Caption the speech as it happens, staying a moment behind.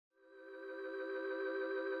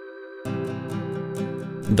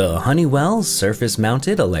The Honeywell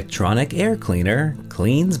surface-mounted electronic air cleaner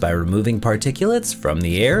cleans by removing particulates from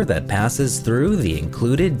the air that passes through the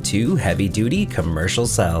included 2 heavy-duty commercial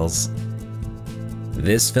cells.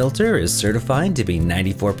 This filter is certified to be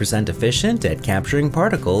 94% efficient at capturing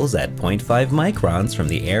particles at 0.5 microns from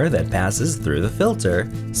the air that passes through the filter,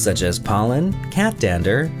 such as pollen, cat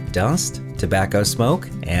dander, dust, tobacco smoke,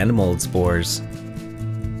 and mold spores.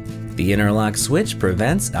 The interlock switch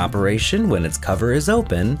prevents operation when its cover is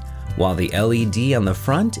open, while the LED on the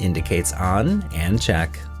front indicates on and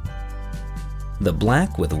check. The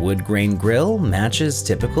black with wood grain grille matches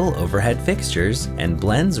typical overhead fixtures and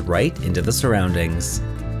blends right into the surroundings.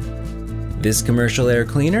 This commercial air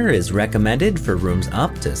cleaner is recommended for rooms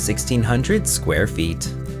up to 1,600 square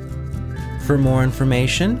feet. For more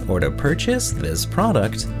information or to purchase this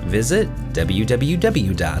product, visit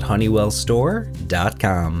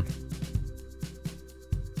www.honeywellstore.com.